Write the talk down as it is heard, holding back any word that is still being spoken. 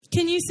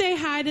Can you say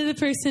hi to the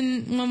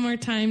person one more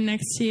time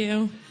next to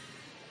you?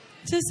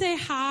 Just say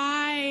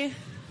hi.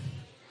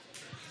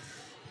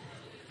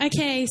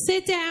 Okay,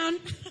 sit down.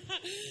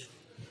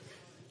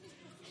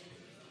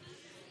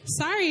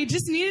 Sorry,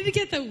 just needed to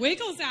get the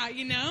wiggles out,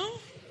 you know?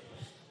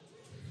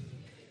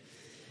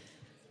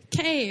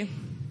 Okay,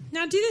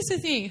 now do this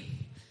with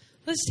me.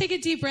 Let's take a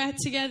deep breath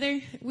together.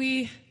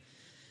 We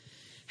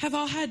have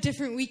all had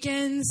different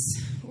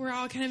weekends. We're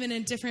all kind of in a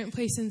different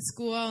place in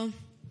school.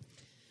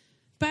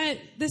 But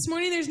this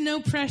morning, there's no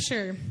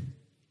pressure.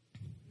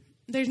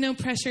 There's no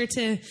pressure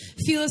to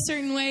feel a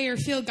certain way or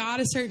feel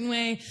God a certain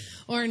way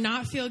or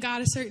not feel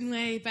God a certain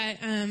way. But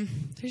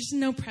there's just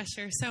no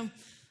pressure. So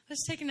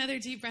let's take another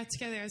deep breath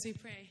together as we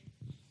pray.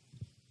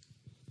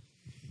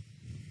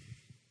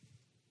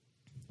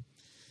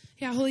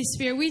 Yeah, Holy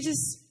Spirit,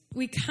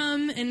 we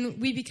come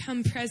and we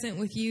become present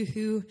with you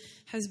who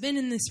has been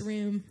in this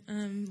room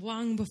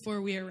long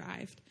before we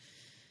arrived.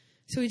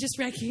 So we just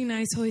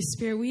recognize, Holy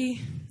Spirit,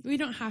 we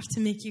don't have to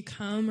make you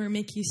come or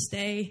make you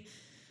stay,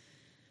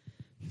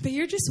 but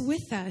you're just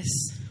with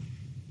us.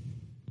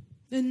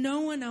 And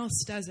no one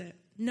else does it.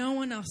 No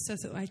one else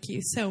does it like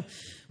you. So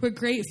we're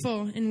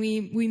grateful and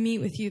we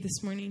meet with you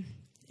this morning.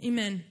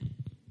 Amen.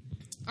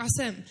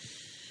 Awesome.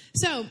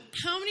 So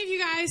how many of you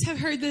guys have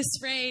heard this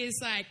phrase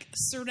like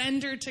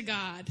surrender to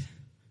God?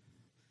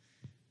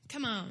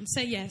 Come on,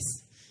 say yes.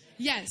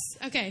 Yes.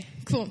 Okay,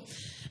 cool.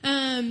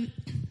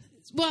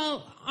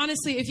 Well,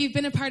 honestly, if you've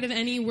been a part of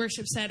any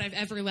worship set I've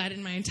ever led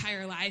in my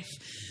entire life,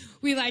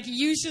 we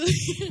usually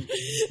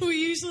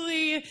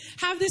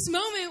have this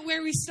moment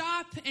where we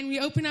stop and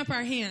we open up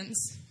our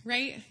hands,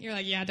 right? You're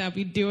like, yeah, Dad,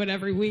 we do it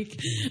every week.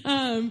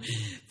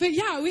 But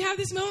yeah, we have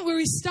this moment where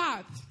we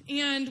stop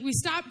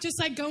just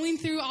like going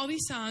through all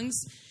these songs,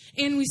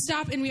 and we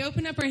stop and we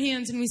open up our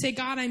hands and we say,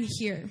 God, I'm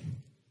here.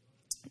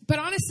 But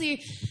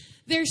honestly,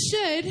 there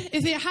should,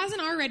 if it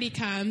hasn't already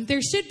come,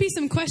 there should be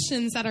some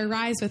questions that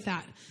arise with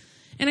that.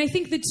 And I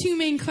think the two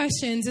main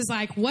questions is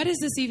like, what does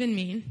this even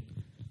mean?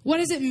 What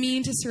does it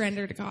mean to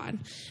surrender to God?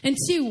 And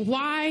two,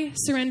 why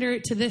surrender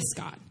to this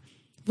God,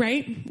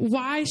 right?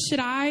 Why should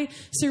I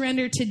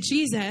surrender to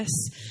Jesus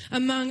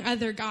among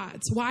other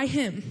gods? Why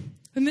him?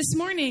 And this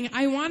morning,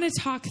 I want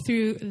to talk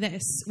through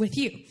this with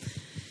you.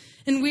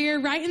 And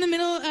we're right in the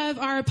middle of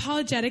our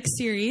apologetic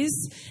series.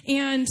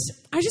 And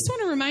I just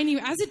want to remind you,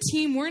 as a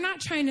team, we're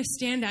not trying to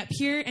stand up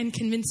here and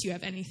convince you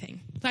of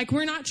anything. Like,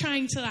 we're not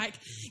trying to,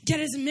 get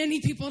as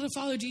many people to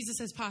follow Jesus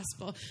as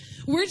possible.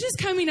 We're just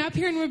coming up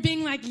here and we're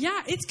being like,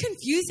 yeah, it's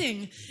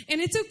confusing. And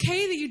it's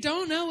okay that you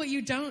don't know what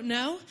you don't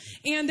know.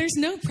 And there's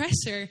no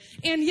pressure.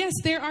 And yes,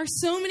 there are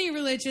so many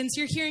religions.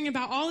 You're hearing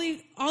about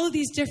all of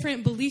these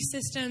different belief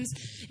systems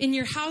in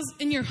your house,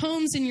 in your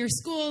homes, in your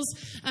schools,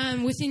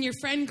 within your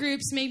friend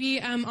groups,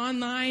 maybe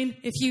online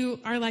if you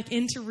are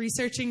into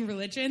researching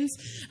religions.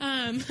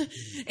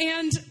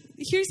 And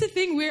here's the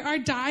thing, we are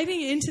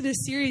diving into this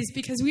series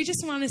because we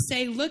just want to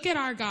say, look at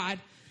our God.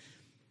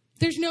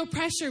 There's no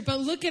pressure, but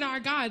look at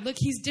our God. Look,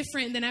 he's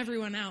different than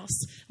everyone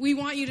else. We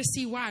want you to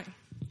see why.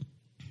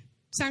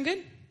 Sound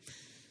good?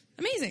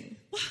 Amazing.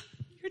 Wow,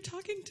 you're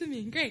talking to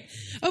me. Great.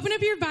 Open up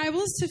your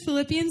Bibles to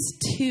Philippians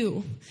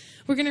 2.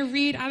 We're going to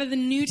read out of the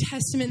New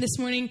Testament this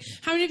morning.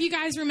 How many of you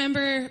guys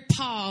remember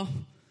Paul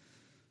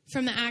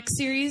from the Acts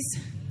series?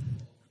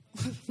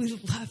 We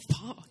love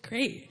Paul.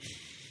 Great.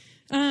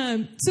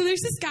 So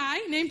there's this guy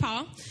named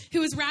Paul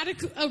who was a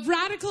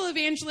radical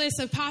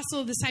evangelist,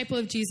 apostle, disciple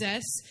of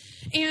Jesus.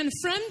 And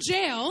from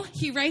jail,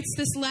 he writes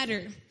this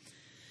letter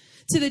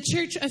to the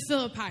church of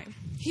Philippi.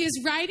 He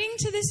is writing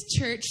to this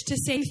church to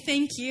say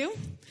thank you,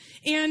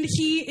 and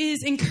he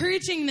is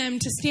encouraging them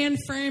to stand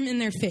firm in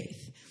their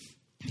faith.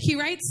 He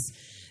writes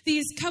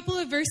these couple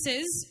of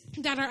verses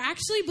that are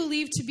actually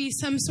believed to be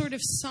some sort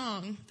of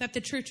song that the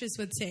churches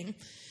would sing.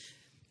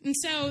 And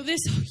so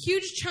this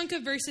huge chunk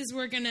of verses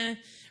we're going to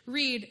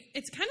read,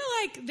 it's kind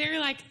of like their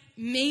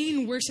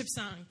main worship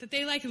song that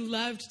they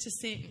loved to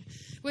sing,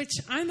 which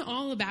I'm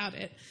all about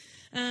it.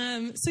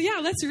 So yeah,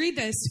 let's read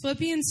this.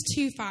 Philippians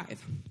 2:5.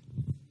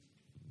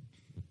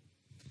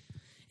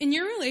 In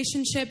your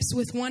relationships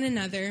with one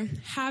another,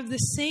 have the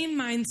same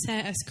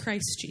mindset as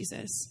Christ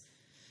Jesus,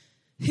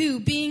 who,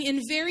 being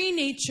in very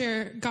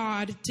nature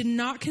God, did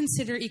not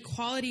consider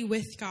equality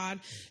with God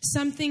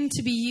something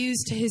to be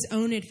used to his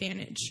own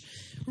advantage.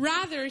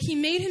 Rather, he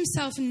made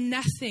himself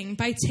nothing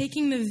by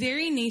taking the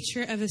very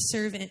nature of a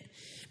servant,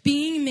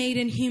 being made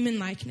in human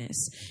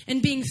likeness,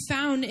 and being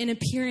found in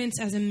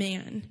appearance as a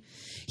man.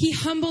 He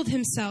humbled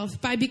himself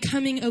by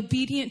becoming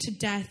obedient to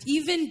death,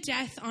 even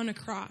death on a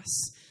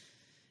cross.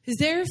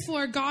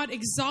 Therefore, God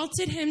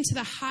exalted him to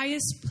the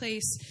highest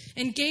place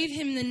and gave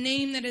him the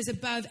name that is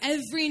above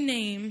every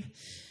name,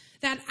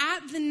 that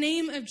at the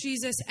name of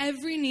Jesus,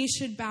 every knee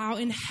should bow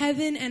in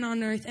heaven and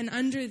on earth and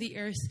under the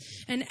earth,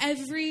 and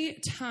every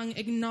tongue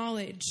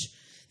acknowledge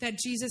that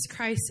Jesus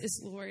Christ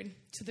is Lord,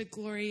 to the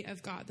glory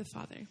of God the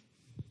Father.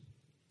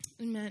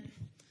 Amen.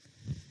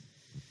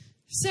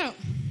 So,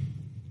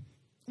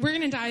 we're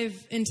going to dive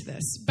into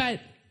this. But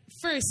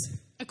first,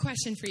 a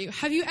question for you.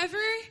 Have you ever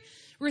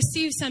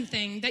receive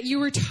something that you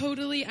were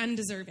totally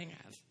undeserving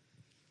of?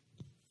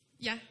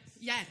 Yeah?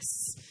 Yes.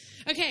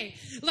 Okay,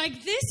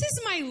 like this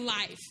is my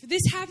life.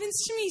 This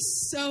happens to me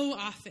so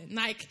often.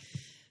 Like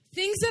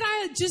things that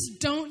I just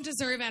don't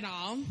deserve at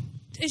all.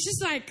 It's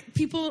just like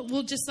people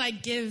will just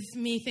like give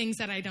me things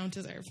that I don't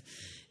deserve.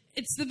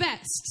 It's the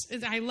best.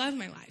 I love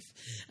my life.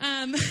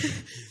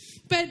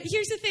 But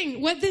here's the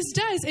thing. What this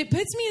does, it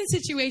puts me in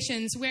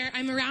situations where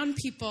I'm around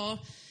people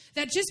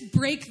that just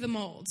break the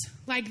mold.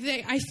 Like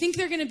I think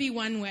they're going to be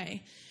one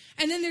way,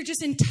 and then they're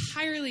just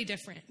entirely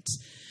different.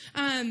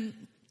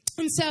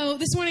 And so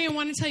this morning I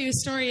want to tell you a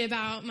story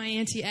about my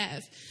Auntie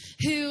Ev,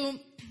 who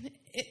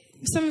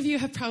some of you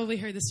have probably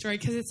heard this story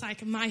because it's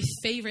like my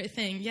favorite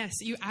thing. Yes,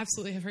 you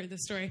absolutely have heard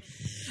this story.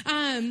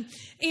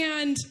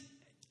 And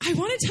I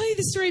want to tell you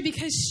the story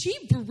because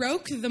she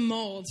broke the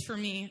mold for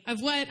me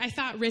of what I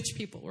thought rich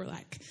people were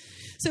like.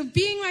 So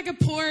being like a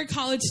poor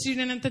college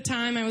student at the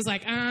time, I was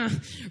like,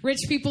 rich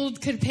people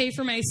could pay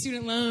for my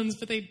student loans,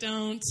 but they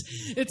don't.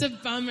 It's a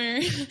bummer.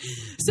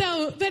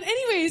 But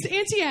anyways,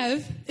 Auntie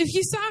Ev, if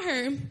you saw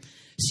her,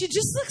 she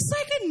just looks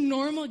like a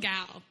normal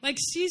gal. Like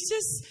she's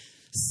just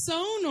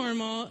so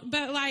normal,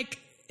 but like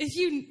if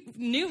you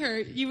knew her,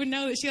 you would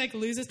know that she like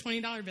loses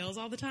 $20 bills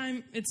all the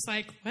time. It's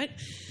like, what?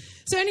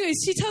 So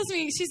anyways, she tells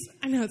me,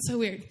 I know, it's so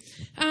weird.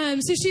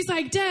 So she's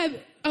like,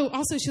 Deb,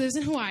 also she lives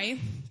in Hawaii.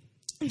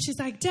 And she's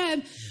like,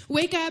 Deb,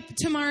 wake up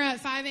tomorrow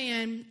at 5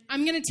 a.m.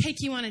 I'm going to take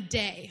you on a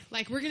day.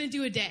 Like, we're going to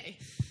do a day.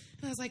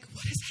 And I was like,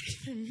 what does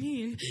that even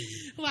mean?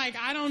 Like,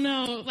 I don't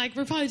know. Like,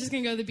 we're probably just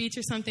going to go to the beach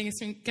or something. It's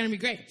going to be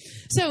great.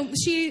 So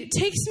she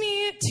takes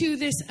me to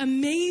this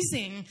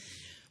amazing,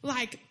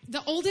 like,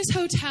 the oldest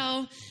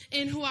hotel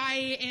in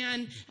Hawaii.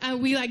 And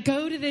we, like,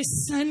 go to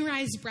this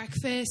sunrise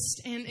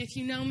breakfast. And if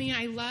you know me,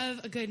 I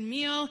love a good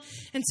meal.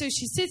 And so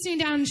she sits me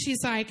down and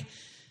she's like,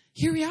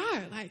 here we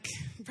are, like,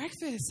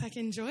 breakfast, like,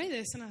 enjoy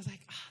this. And I was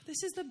like,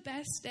 this is the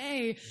best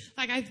day.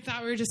 Like, I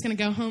thought we were just going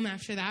to go home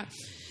after that.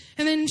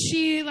 And then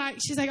she's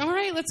like, all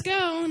right, let's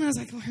go. And I was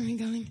like, where are we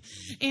going?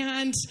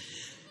 And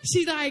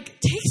she, like,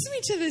 takes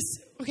me to this,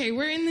 okay,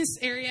 we're in this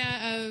area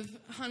of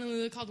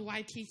Honolulu called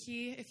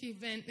Waikiki. If you've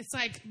been, it's,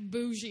 like,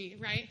 bougie,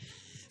 right?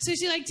 So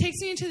she, like,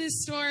 takes me into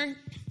this store.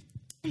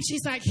 And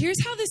she's like,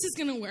 here's how this is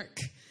going to work.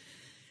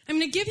 I'm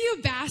going to give you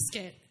a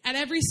basket at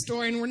every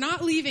store, and we're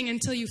not leaving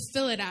until you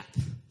fill it up.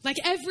 Like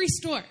every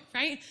store,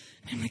 right?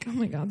 I'm like, oh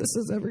my God, this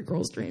is every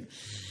girl's dream.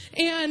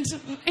 And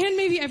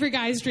maybe every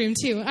guy's dream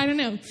too. I don't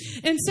know.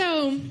 And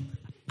so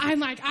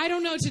I'm like, I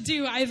don't know what to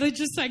do. I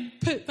just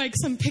like put like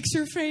some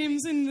picture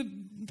frames in the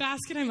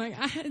basket. I'm like,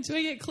 do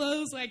I get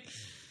clothes? Like,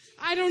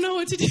 I don't know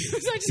what to do.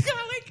 So I just got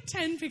like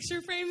 10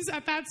 picture frames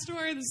at that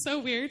store. It's so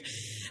weird.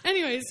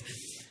 Anyways,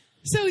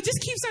 so it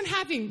just keeps on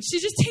happening. She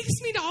just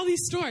takes me to all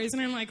these stores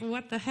and I'm like,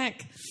 what the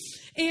heck?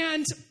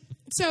 And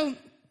so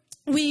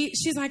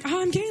she's like,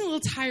 I'm getting a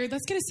little tired.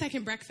 Let's get a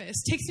second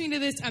breakfast. Takes me to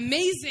this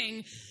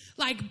amazing,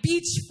 like,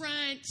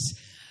 beachfront,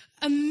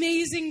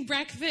 amazing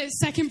breakfast,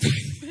 second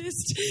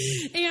breakfast.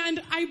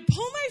 And I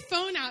pull my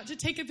phone out to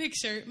take a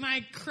picture,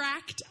 my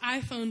cracked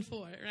iPhone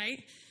 4,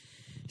 right?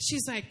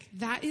 She's like,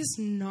 that is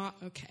not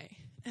okay.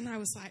 And I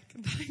was like,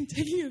 I'm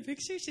taking a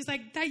picture? She's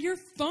like, that your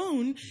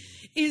phone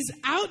is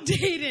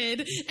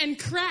outdated and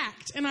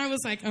cracked. And I was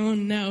like, oh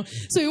no.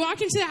 So we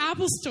walk into the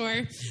Apple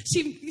store.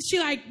 She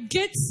like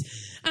gets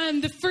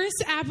the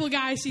first Apple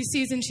guy she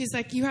sees, and she's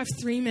like, you have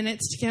 3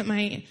 minutes to get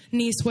my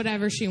niece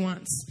whatever she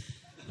wants.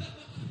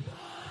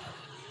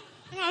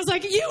 And I was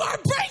like, you are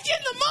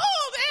breaking the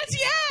mold,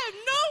 Auntie Ev.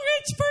 No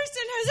rich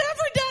person has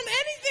ever done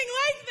anything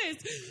like this.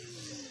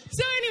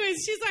 So anyways,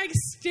 she's like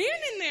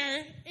standing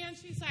there, and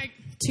she's like,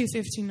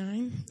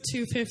 $2.59,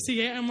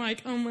 $2.58. I'm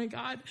like, oh my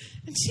God.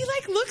 And she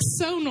like looks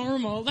so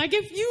normal. Like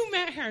if you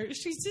met her,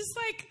 she's just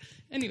like,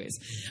 anyways.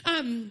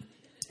 And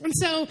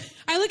so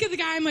I look at the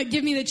guy, I'm like,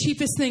 give me the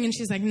cheapest thing. And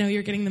she's like, no,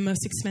 you're getting the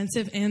most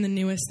expensive and the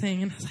newest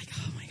thing. And I was like,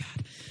 oh my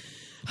God.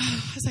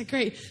 I was like,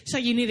 great. She's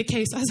like, you need a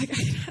case. I was like,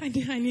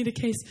 I need a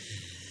case.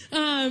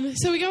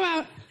 So we go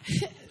out.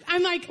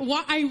 I'm like,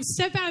 I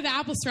step out of the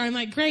Apple store. I'm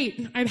like,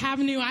 great. I have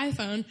a new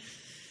iPhone.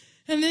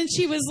 And then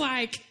she was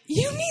like,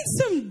 you need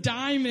some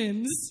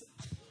diamonds.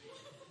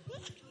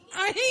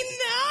 I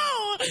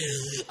know.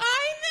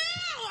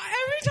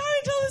 Every time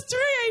I tell the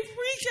story, I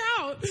freak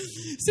out.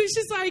 So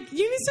she's like,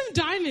 you need some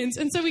diamonds.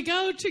 And so we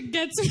go to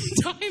get some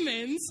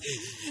diamonds.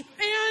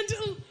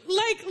 And,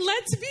 like,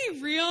 let's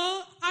be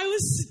real. I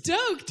was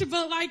stoked.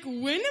 But, like, when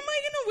am I going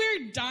to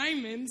wear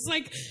diamonds?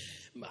 Like,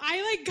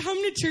 I, like,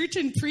 come to church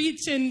and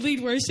preach and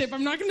lead worship.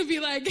 I'm not going to be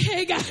like,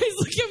 hey, guys,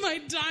 look at my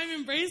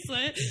diamond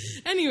bracelet.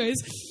 Anyways.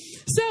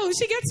 So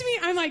she gets me,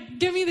 I'm like,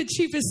 give me the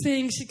cheapest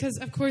thing, because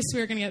of course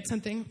we were going to get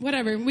something.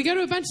 Whatever. We go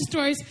to a bunch of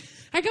stores.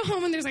 I go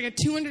home and there's like a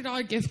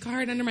 $200 gift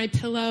card under my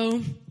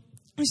pillow.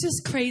 It's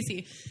just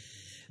crazy.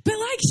 But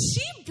like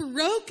she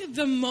broke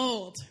the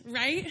mold,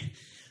 right?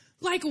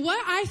 Like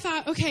what I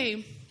thought,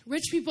 okay,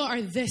 rich people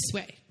are this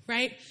way,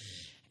 right?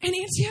 And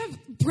Auntie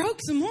Ev broke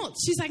the mold.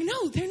 She's like,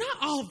 no, they're not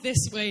all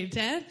this way,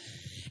 Dad.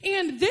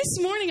 And this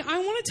morning, I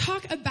want to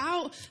talk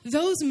about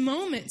those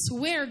moments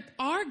where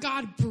our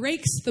God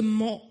breaks the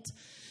mold.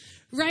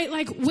 Right?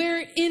 Like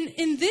where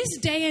in this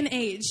day and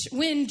age,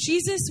 when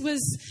Jesus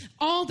was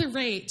all the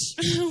rage,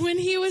 when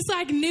he was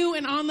like new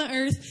and on the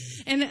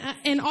earth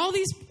and all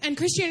these, and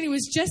Christianity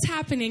was just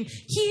happening,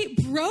 he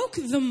broke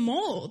the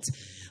mold.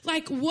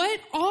 Like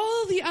what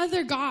all the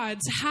other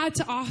gods had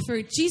to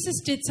offer, Jesus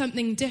did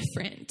something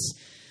different.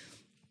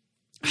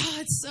 Oh,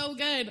 it's so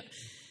good.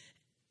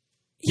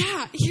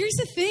 Yeah, here's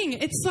the thing.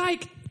 It's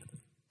like,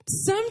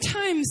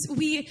 sometimes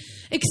we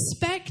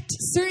expect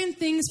certain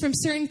things from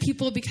certain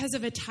people because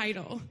of a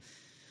title,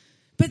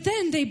 but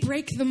then they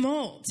break the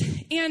mold.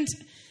 And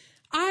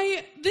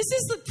this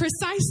is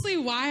precisely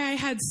why I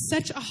had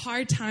such a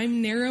hard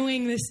time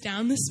narrowing this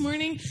down this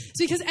morning.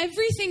 It's because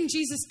everything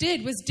Jesus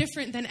did was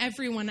different than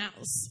everyone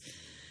else.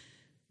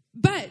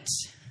 But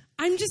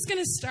I'm just going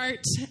to start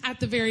at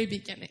the very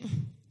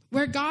beginning,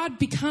 where God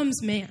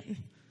becomes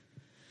man.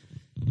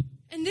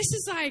 And this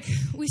is like,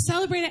 we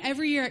celebrate it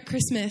every year at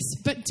Christmas,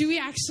 but do we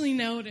actually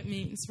know what it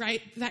means,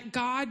 right? That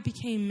God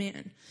became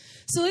man.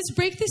 So let's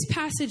break this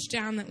passage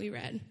down that we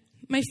read.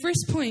 My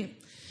first point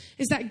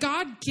is that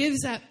God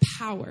gives up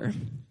power.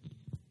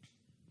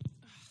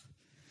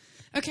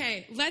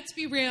 Okay, let's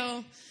be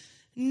real.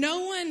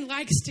 No one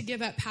likes to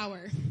give up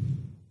power.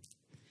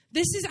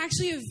 This is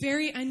actually a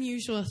very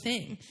unusual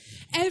thing.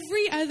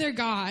 Every other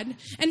God,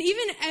 and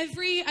even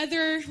every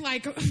other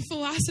like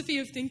philosophy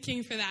of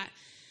thinking for that,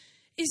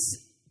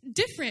 is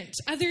different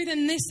other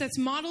than this that's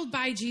modeled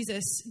by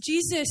Jesus.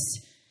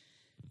 Jesus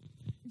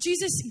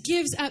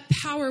gives up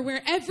power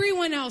where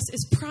everyone else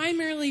is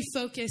primarily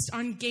focused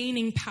on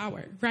gaining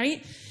power,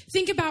 right?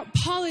 Think about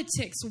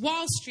politics,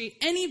 Wall Street,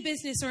 any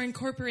business or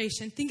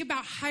incorporation. Think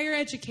about higher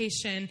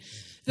education.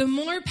 The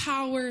more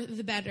power,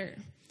 the better.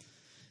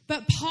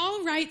 But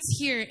Paul writes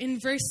here in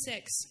verse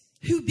 6,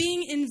 who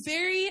being in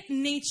very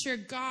nature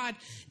God,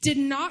 did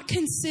not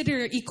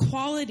consider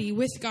equality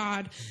with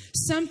God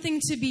something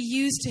to be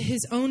used to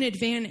his own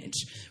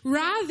advantage.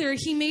 Rather,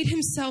 he made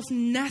himself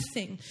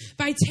nothing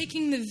by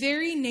taking the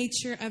very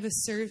nature of a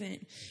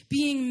servant,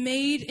 being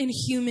made in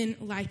human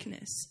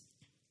likeness.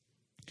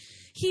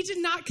 He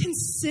did not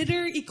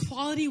consider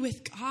equality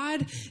with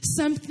God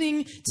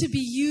something to be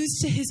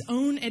used to his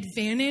own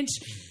advantage.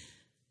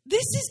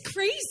 This is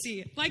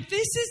crazy. Like,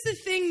 this is the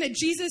thing that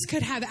Jesus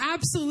could have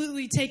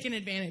absolutely taken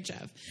advantage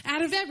of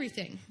out of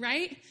everything,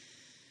 right?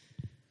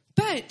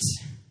 But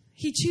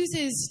he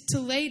chooses to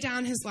lay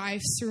down his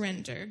life,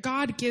 surrender.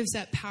 God gives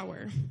up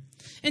power.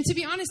 And to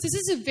be honest, this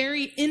is a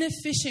very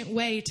inefficient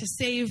way to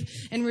save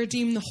and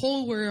redeem the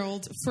whole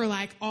world for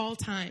like all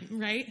time,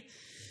 right?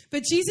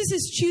 But Jesus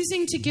is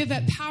choosing to give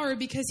up power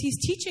because he's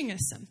teaching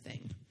us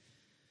something.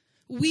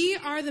 We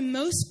are the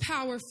most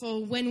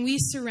powerful when we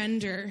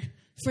surrender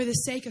for the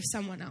sake of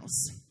someone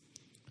else.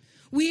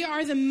 We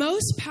are the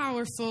most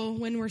powerful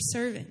when we're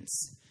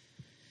servants.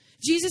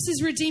 Jesus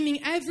is redeeming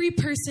every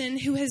person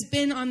who has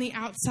been on the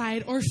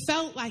outside or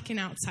felt like an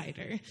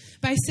outsider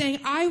by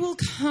saying, I will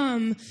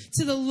come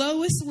to the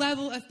lowest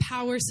level of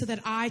power so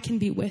that I can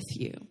be with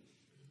you.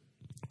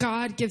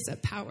 God gives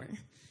up power.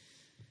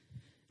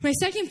 My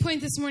second point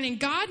this morning,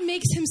 God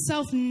makes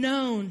himself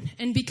known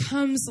and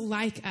becomes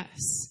like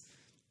us.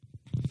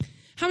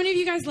 How many of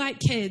you guys like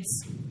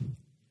kids?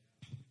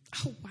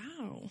 Oh,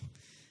 wow.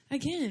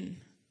 Again,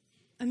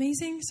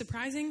 amazing,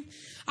 surprising.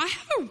 I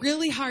have a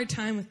really hard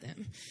time with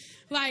them.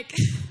 Like,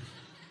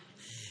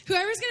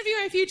 whoever's going to be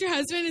my future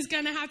husband is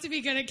going to have to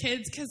be good at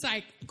kids because,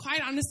 like,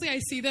 quite honestly, I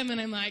see them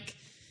and I'm like,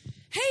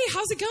 hey,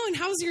 how's it going?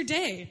 How's your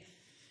day?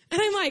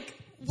 And I'm like,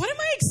 what am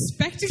I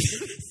expecting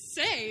them to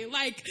say?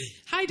 Like,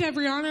 hi,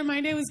 Debrianna,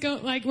 my day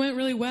went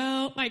really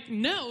well. Like,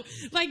 no.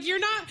 Like,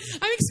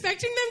 I'm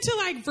expecting them to,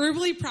 like,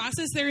 verbally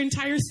process their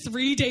entire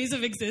 3 days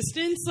of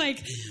existence.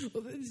 Like,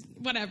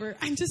 whatever.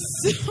 I'm just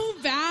so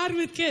bad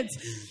with kids.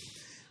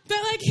 But,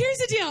 like, here's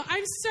the deal.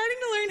 I'm starting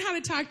to learn how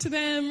to talk to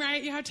them,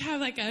 right? You have to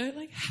have,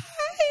 hi,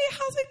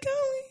 how's it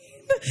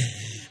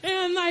going?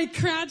 And, like,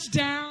 crouch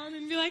down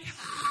and be like,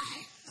 hi.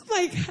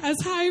 Like, as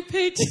high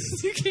pitched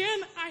as you can.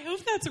 I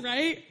hope that's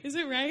right. Is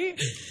it right?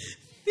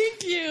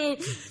 Thank you.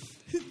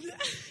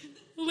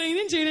 Lane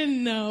and Jaden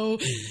know.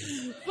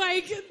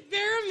 Like,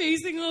 their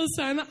amazing little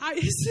son is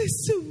the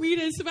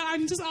sweetest, but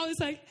I'm just always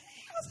like,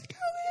 hey, how's it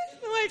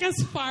going? Like,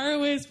 as far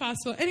away as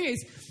possible.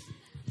 Anyways,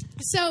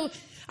 so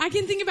I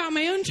can think about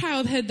my own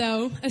childhood,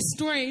 though. A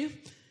story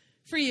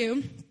for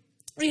you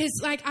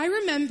is, like, I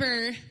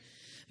remember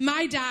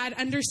my dad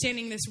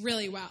understanding this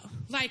really well.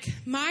 Like,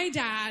 my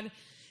dad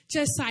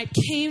just, like,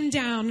 came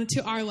down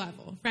to our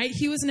level, right?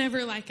 He was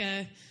never, like,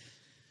 a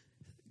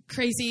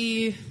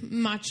crazy,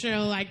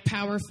 macho, like,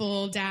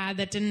 powerful dad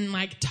that didn't,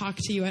 like, talk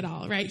to you at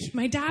all, right?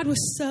 My dad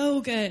was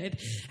so good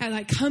at,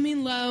 like,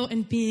 coming low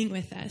and being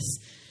with us.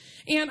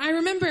 And I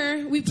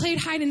remember we played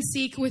hide and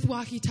seek with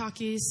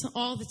walkie-talkies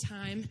all the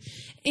time.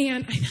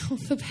 And I know,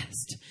 the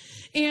best.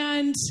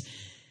 And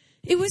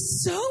it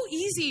was so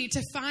easy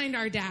to find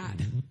our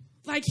dad.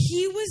 Like,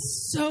 he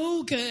was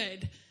so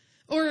good.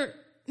 Or,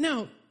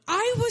 no,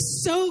 I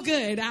was so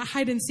good at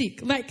hide and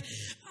seek. Like,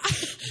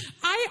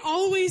 I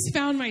always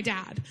found my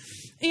dad.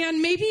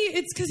 And maybe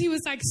it's because he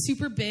was like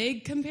super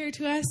big compared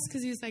to us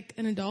because he was like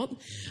an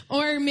adult.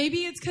 Or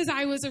maybe it's because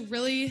I was a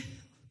really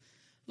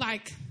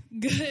like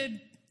good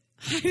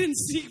hide and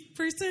seek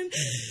person.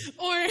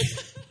 Or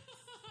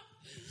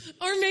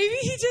maybe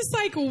he just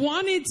like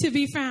wanted to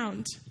be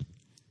found.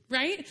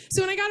 Right?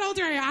 So when I got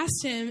older, I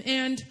asked him,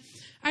 and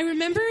I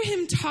remember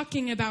him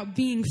talking about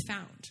being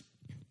found.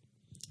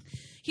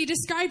 He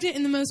described it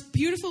in the most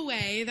beautiful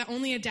way that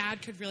only a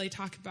dad could really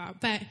talk about.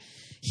 But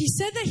he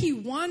said that he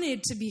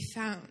wanted to be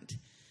found.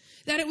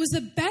 That it was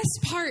the best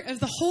part of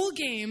the whole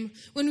game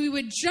when we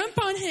would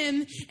jump on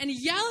him and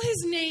yell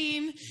his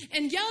name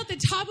and yell at the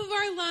top of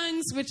our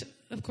lungs, which,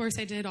 of course,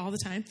 I did all the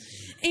time.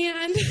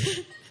 And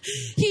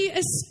he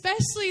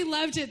especially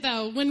loved it,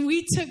 though, when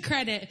we took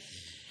credit.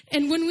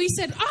 And when we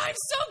said, oh, I'm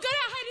so good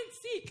at hide and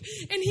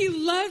seek. And he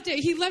loved it.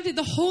 He loved it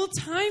the whole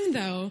time,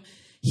 though.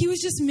 He was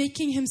just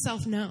making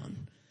himself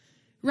known.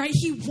 Right?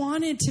 He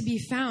wanted to be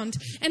found.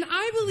 And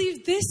I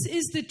believe this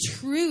is the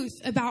truth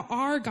about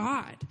our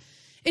God.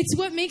 It's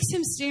what makes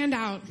him stand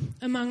out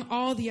among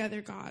all the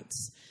other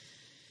gods.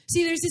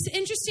 See, there's this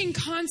interesting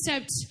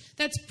concept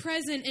that's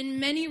present in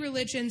many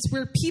religions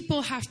where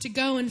people have to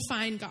go and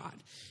find God.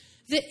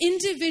 The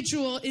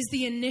individual is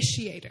the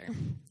initiator.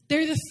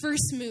 They're the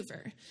first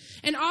mover.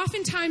 And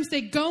oftentimes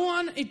they go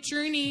on a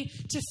journey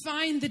to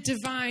find the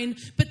divine,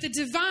 but the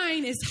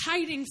divine is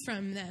hiding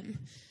from them.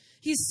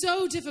 He's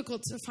so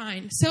difficult to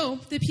find. So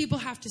the people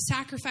have to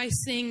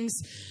sacrifice things,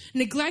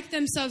 neglect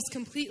themselves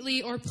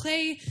completely, or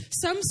play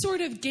some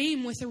sort of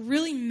game with a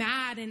really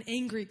mad and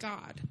angry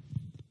God.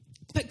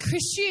 But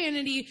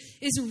Christianity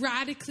is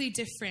radically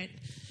different.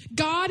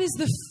 God is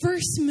the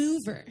first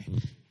mover.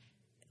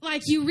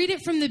 Like, you read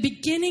it from the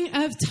beginning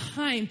of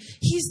time.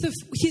 He's the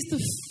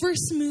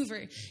first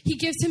mover. He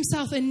gives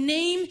himself a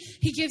name.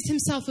 He gives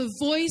himself a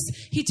voice.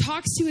 He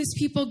talks to his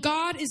people.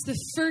 God is the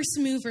first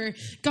mover.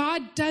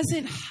 God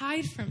doesn't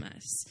hide from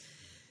us.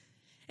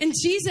 And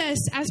Jesus,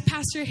 as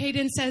Pastor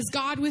Hayden says,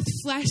 God with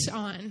flesh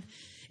on,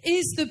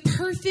 is the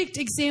perfect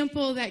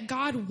example that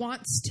God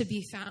wants to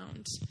be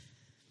found.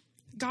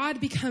 God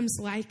becomes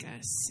like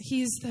us.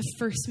 He's the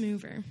first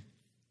mover.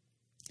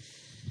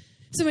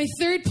 So my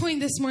third point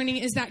this morning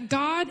is that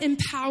God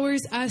empowers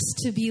us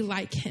to be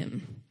like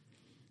him.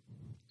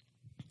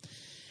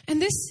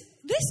 And this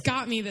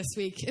got me this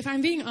week, if I'm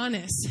being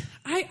honest.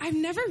 I've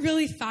never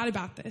really thought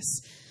about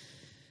this.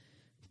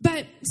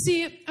 But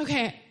see,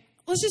 okay,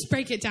 let's just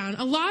break it down.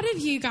 A lot of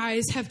you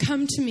guys have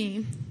come to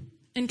me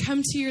and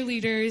come to your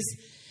leaders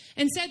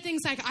and said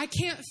things like, I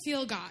can't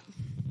feel God,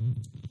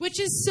 which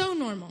is so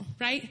normal,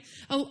 right?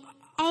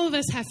 All of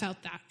us have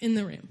felt that in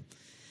the room.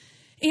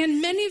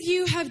 And many of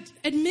you have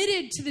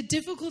admitted to the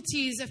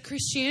difficulties of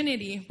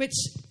Christianity, which,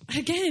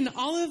 again,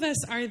 all of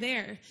us are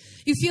there.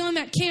 You feel them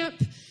at camp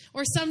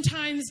or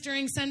sometimes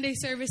during Sunday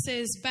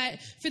services, but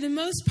for the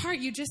most part,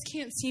 you just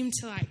can't seem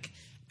to,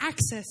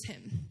 access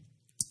him.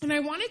 And I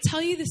want to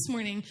tell you this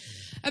morning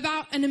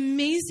about an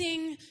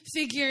amazing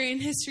figure in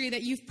history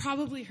that you've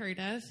probably heard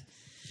of.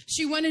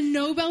 She won a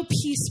Nobel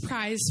Peace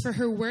Prize for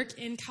her work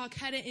in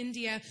Calcutta,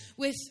 India,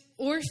 with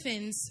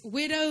orphans,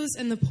 widows,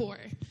 and the poor.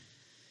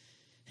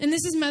 And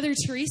this is Mother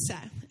Teresa.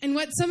 And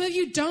what some of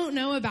you don't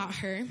know about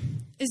her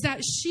is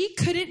that she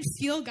couldn't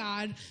feel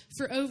God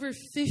for over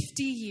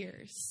 50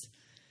 years.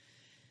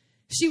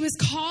 She was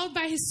called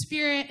by his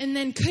Spirit and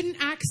then couldn't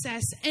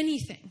access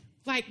anything.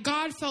 Like,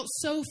 God felt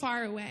so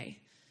far away.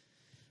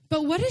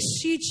 But what does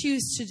she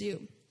choose to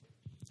do?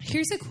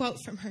 Here's a quote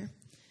from her.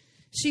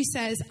 She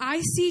says,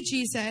 I see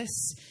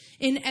Jesus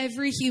in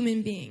every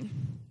human being.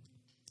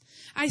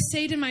 I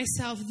say to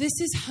myself,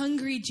 this is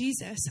hungry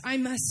Jesus. I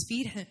must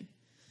feed him.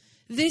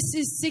 This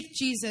is sick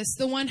Jesus.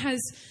 This one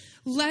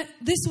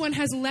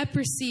has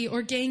leprosy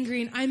or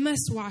gangrene. I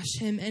must wash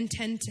him and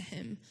tend to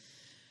him.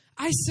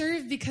 I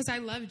serve because I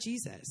love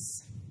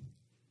Jesus.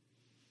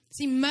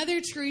 See,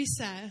 Mother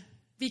Teresa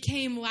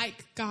became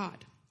like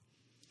God.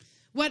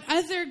 What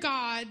other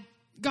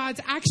gods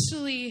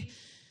actually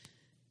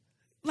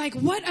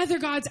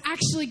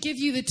give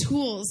you the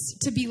tools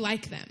to be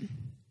like them?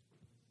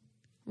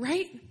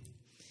 Right?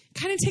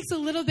 Kind of takes a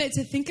little bit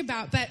to think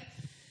about, but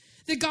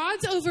the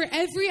gods over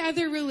every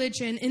other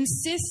religion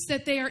insist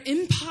that they are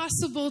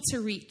impossible to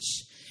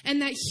reach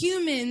and that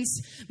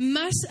humans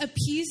must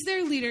appease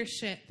their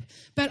leadership.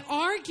 But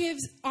our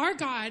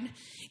God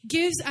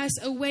gives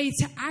us a way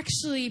to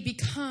actually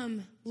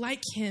become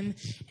like him.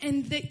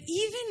 And the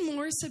even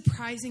more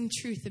surprising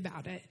truth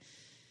about it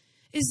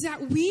is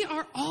that we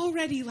are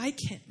already like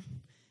him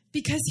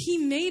because he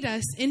made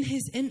us in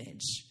his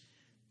image.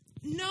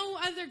 No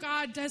other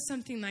God does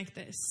something like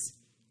this.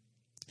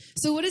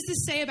 So what does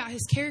this say about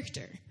his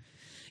character?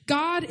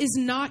 God is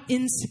not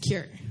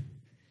insecure.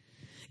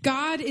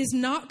 God is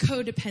not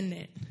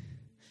codependent.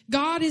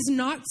 God is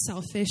not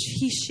selfish.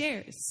 He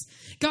shares.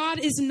 God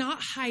is not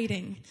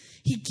hiding.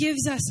 He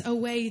gives us a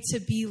way to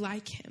be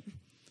like him.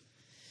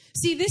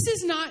 See, this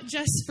is not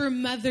just for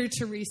Mother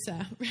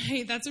Teresa,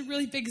 right? That's a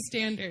really big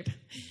standard.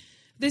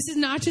 This is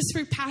not just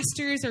for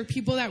pastors or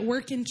people that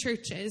work in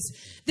churches.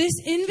 This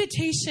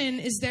invitation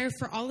is there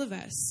for all of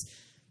us.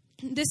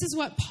 This is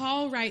what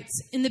Paul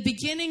writes in the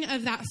beginning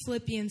of that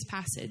Philippians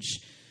passage.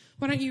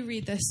 Why don't you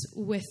read this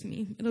with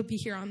me? It'll be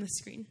here on the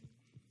screen.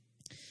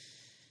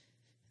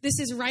 This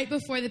is right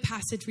before the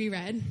passage we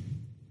read.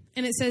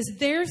 And it says,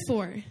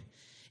 "Therefore,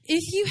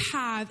 if you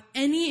have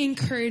any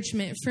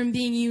encouragement from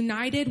being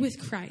united with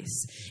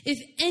Christ, if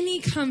any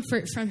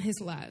comfort from his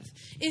love,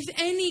 if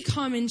any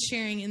common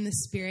sharing in the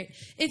Spirit,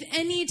 if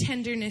any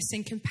tenderness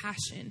and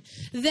compassion,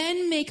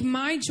 then make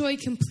my joy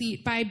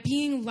complete by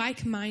being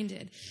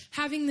like-minded,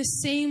 having the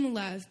same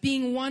love,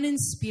 being one in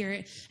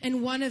spirit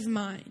and one of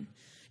mind.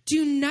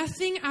 Do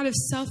nothing out of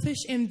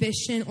selfish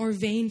ambition or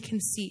vain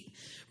conceit.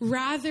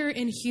 Rather,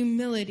 in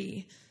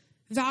humility,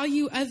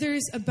 value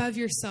others above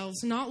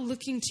yourselves, not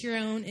looking to your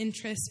own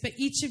interests, but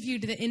each of you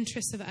to the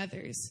interests of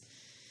others.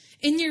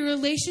 In your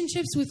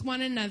relationships with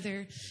one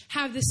another,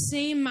 have the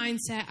same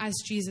mindset as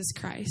Jesus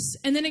Christ."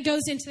 And then it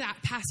goes into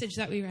that passage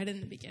that we read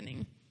in the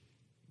beginning.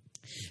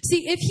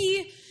 See,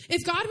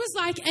 if God was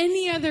like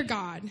any other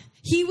God,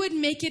 he would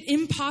make it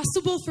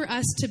impossible for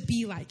us to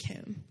be like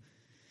him.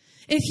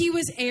 If he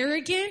was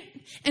arrogant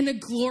and a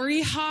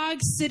glory hog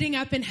sitting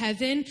up in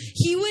heaven,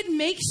 he would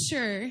make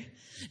sure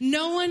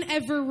no one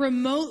ever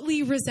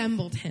remotely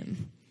resembled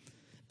him.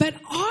 But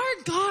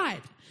our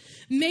God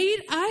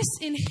made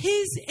us in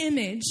his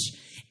image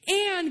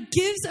and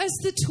gives us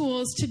the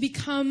tools to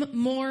become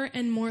more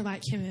and more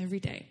like him every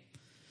day.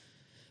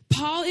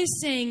 Paul is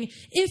saying,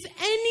 if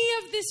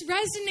any of this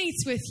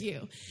resonates with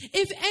you,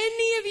 if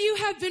any of you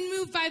have been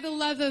moved by the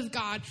love of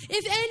God,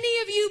 if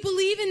any of you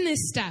believe in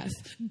this stuff,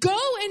 go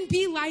and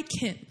be like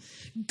him.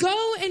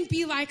 Go and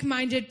be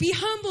like-minded. Be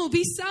humble.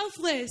 Be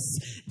selfless.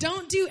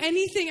 Don't do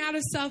anything out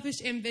of selfish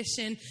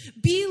ambition.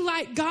 Be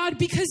like God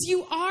because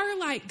you are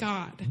like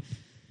God.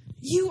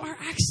 You are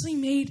actually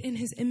made in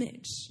his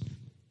image.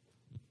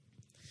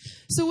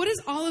 So what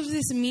does all of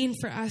this mean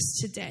for us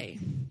today?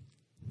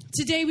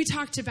 Today we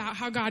talked about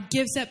how God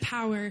gives up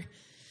power.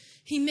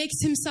 He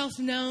makes himself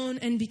known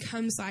and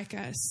becomes like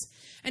us.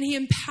 And he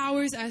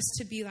empowers us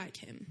to be like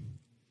him.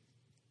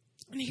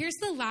 And here's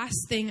the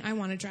last thing I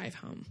want to drive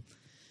home.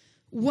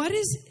 What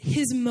is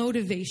his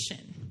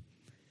motivation?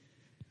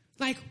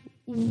 Like,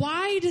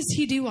 why does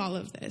he do all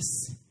of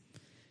this?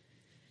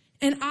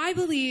 And I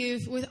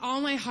believe with all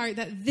my heart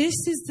that this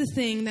is the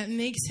thing that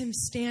makes him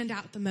stand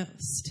out the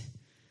most.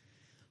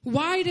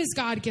 Why does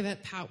God give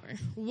up power?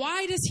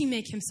 Why does he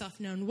make himself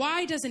known?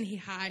 Why doesn't he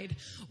hide?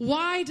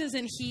 Why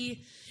doesn't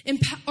he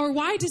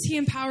why does he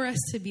empower us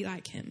to be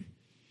like him?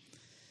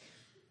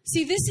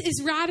 See, this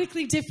is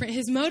radically different.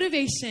 His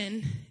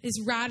motivation is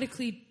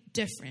radically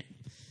different.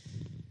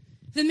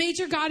 The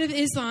major god of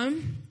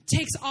Islam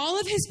takes all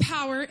of his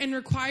power and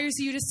requires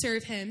you to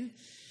serve him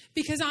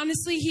because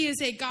honestly, he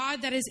is a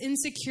god that is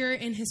insecure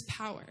in his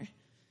power.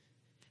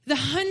 The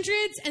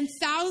hundreds and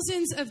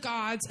thousands of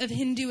gods of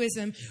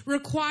Hinduism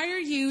require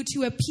you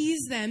to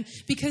appease them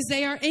because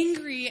they are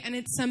angry and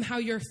it's somehow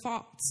your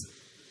fault.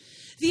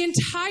 The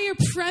entire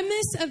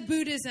premise of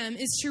Buddhism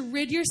is to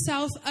rid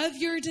yourself of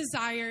your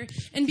desire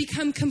and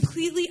become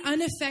completely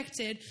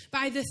unaffected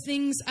by the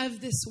things of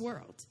this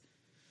world.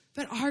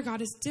 But our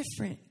God is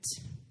different.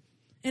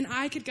 And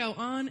I could go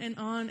on and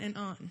on and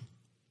on.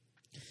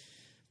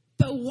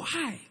 But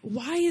why?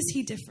 Why is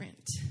he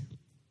different?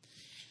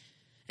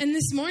 And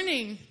this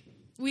morning,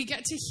 we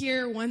get to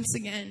hear once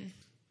again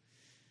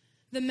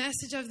the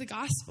message of the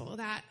gospel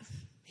that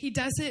he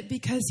does it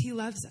because he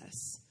loves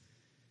us.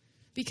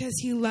 Because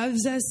he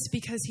loves us,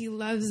 because he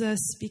loves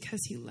us, because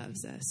he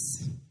loves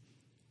us.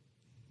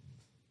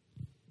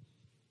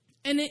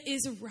 And it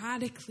is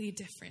radically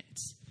different.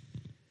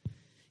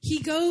 He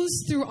goes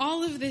through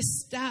all of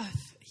this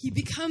stuff. He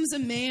becomes a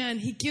man.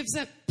 He gives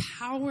up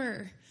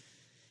power.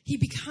 He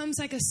becomes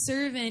like a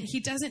servant. He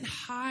doesn't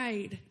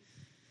hide.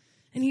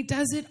 And he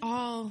does it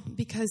all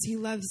because he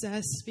loves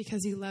us,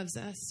 because he loves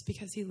us,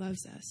 because he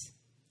loves us.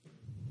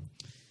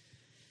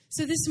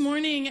 So this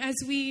morning, as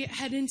we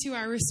head into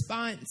our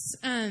response,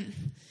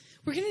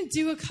 we're going to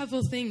do a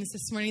couple things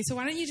this morning. So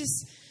why don't you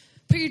just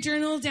put your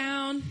journal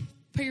down,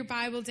 put your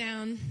Bible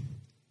down.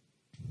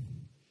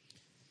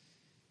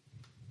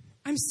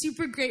 I'm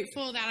super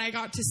grateful that I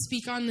got to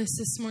speak on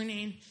this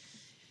morning.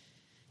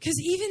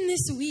 Because even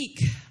this week,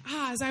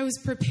 as I was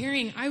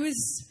preparing, I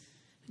was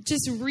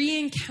just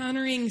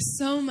re-encountering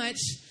so much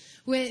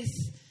with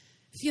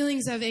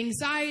feelings of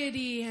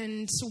anxiety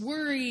and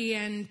worry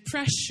and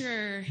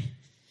pressure.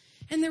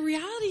 And the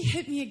reality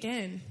hit me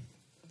again.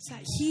 It's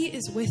that he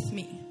is with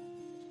me.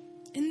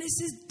 And this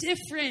is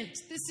different.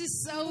 This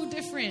is so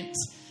different.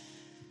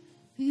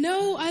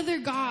 No other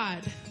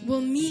God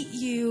will meet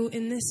you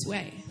in this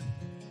way,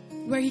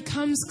 where he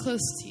comes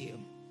close to you.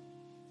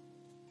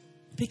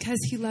 Because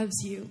he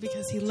loves you,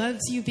 because he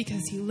loves you,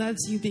 because he loves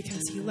you,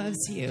 because he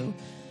loves you.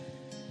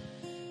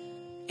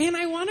 And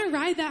I want to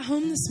ride that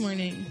home this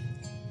morning.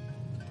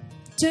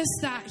 Just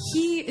that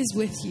he is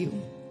with you.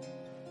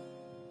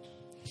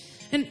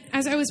 And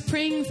as I was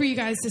praying for you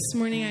guys this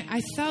morning,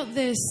 I felt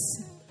this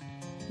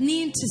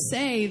need to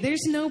say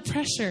there's no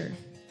pressure.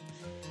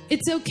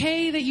 It's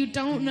okay that you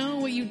don't know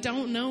what you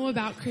don't know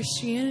about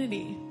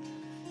Christianity.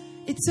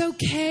 It's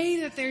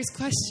okay that there's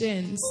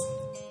questions.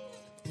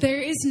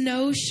 There is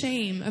no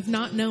shame of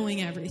not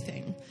knowing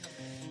everything.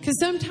 Because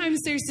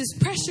sometimes there's this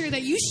pressure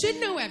that you should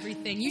know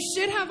everything. You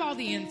should have all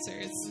the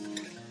answers.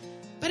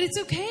 But it's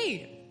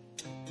okay.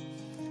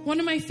 One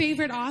of my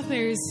favorite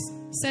authors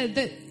said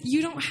that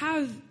you don't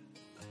have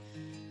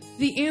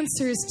the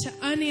answers to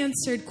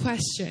unanswered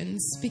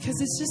questions because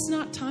it's just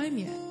not time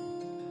yet.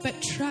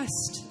 But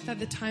trust that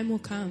the time will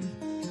come.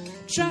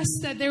 Trust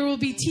that there will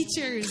be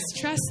teachers.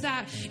 Trust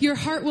that your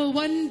heart will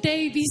one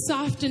day be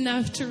soft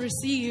enough to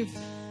receive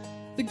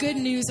the good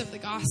news of the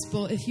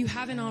gospel if you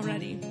haven't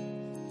already.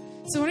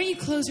 So why don't you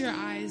close your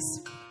eyes?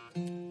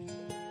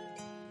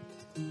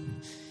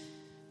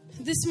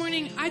 This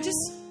morning, I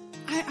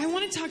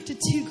want to talk to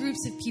two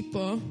groups of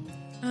people.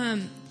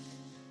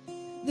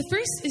 The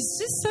first is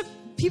just some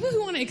people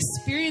who want to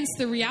experience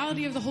the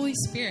reality of the Holy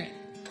Spirit.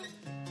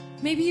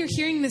 Maybe you're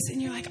hearing this and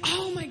you're like,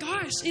 oh my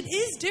gosh, it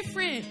is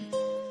different.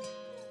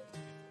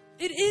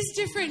 It is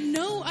different.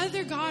 No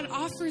other God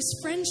offers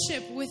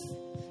friendship with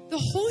the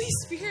Holy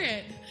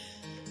Spirit.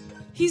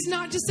 He's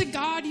not just a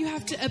God you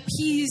have to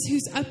appease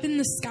who's up in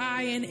the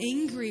sky and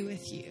angry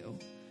with you.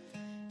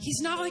 He's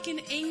not like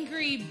an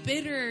angry,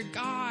 bitter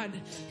God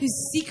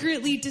who's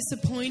secretly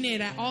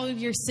disappointed at all of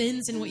your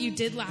sins and what you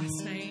did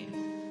last night.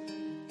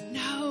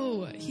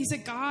 No, he's a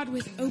God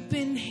with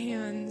open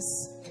hands.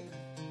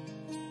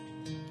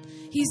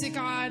 He's a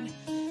God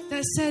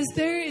that says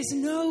there is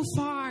no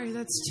far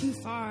that's too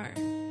far.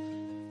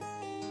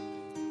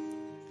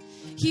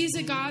 He's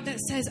a God that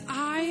says,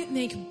 I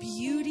make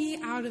beauty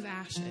out of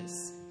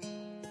ashes.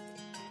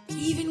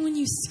 Even when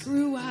you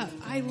screw up,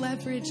 I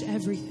leverage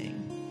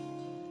everything.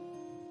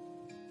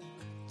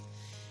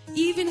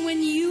 Even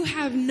when you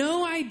have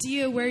no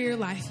idea where your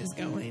life is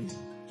going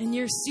and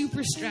you're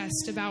super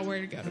stressed about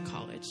where to go to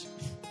college,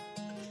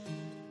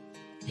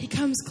 he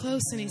comes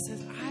close and he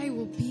says, I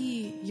will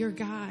be your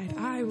guide.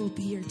 I will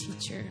be your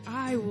teacher.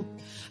 I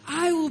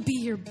will be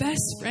your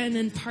best friend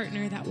and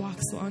partner that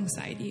walks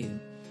alongside you.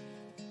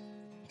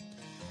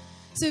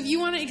 So if you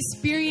want to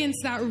experience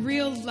that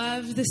real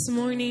love this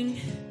morning,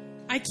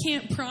 I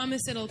can't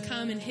promise it'll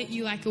come and hit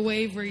you like a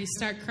wave where you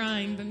start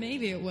crying, but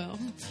maybe it will.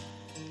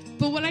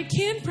 But what I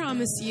can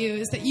promise you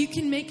is that you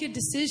can make a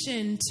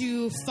decision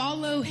to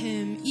follow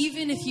him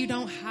even if you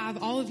don't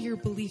have all of your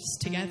beliefs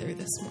together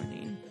this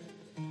morning.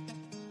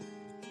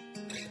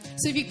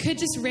 So if you could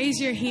just raise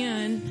your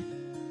hand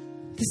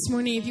this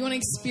morning, if you want to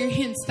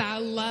experience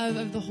that love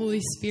of the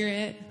Holy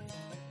Spirit.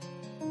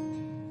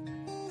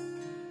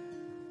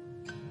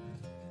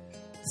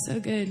 So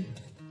good.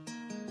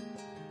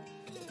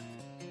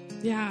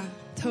 Yeah,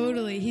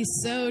 totally. He's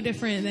so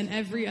different than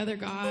every other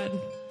God.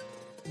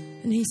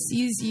 And he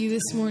sees you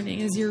this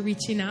morning as you're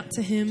reaching out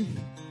to him.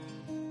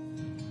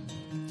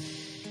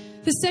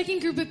 The second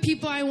group of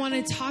people I want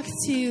to talk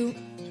to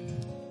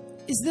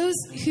is those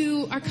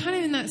who are kind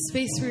of in that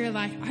space where you're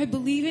like, I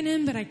believe in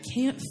him, but I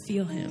can't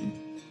feel him.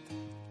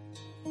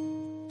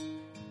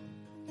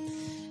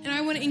 And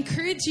I want to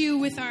encourage you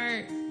with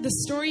the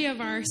story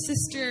of our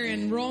sister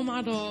and role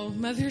model,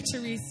 Mother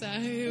Teresa,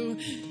 who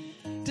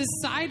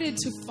decided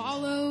to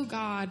follow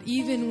God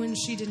even when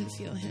she didn't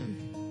feel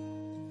him.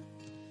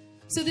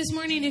 So this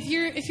morning, if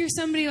you're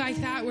somebody like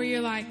that where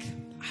you're like,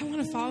 I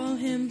want to follow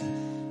him,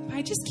 but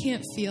I just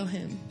can't feel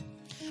him,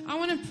 I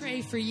want to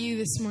pray for you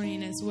this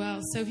morning as well.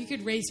 So if you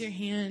could raise your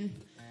hand,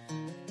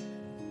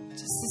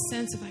 just a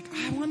sense of like,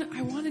 I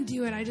want to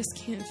do it, I just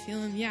can't feel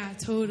him. Yeah,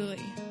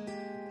 totally.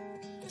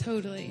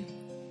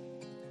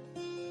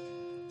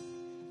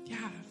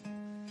 Yeah.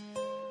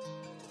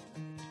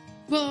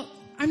 Well,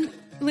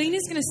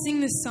 Elena's going to sing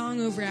this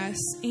song over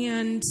us,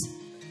 and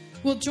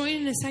we'll join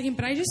in a second,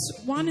 but I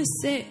just want to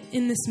sit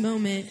in this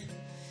moment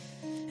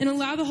and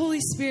allow the Holy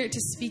Spirit to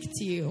speak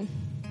to you.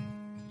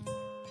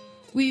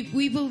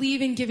 We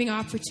believe in giving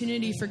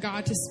opportunity for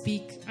God to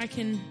speak. I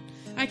can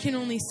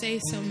only say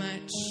so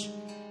much.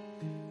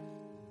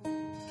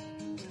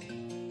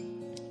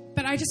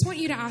 But I just want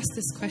you to ask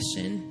this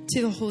question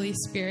to the Holy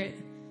Spirit.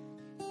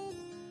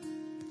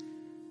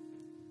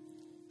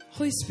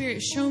 Holy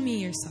Spirit, show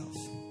me yourself.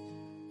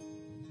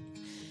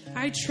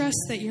 I trust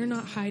that you're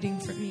not hiding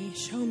from me.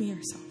 Show me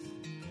yourself.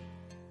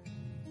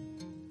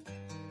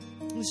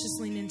 Let's just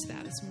lean into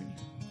that this morning.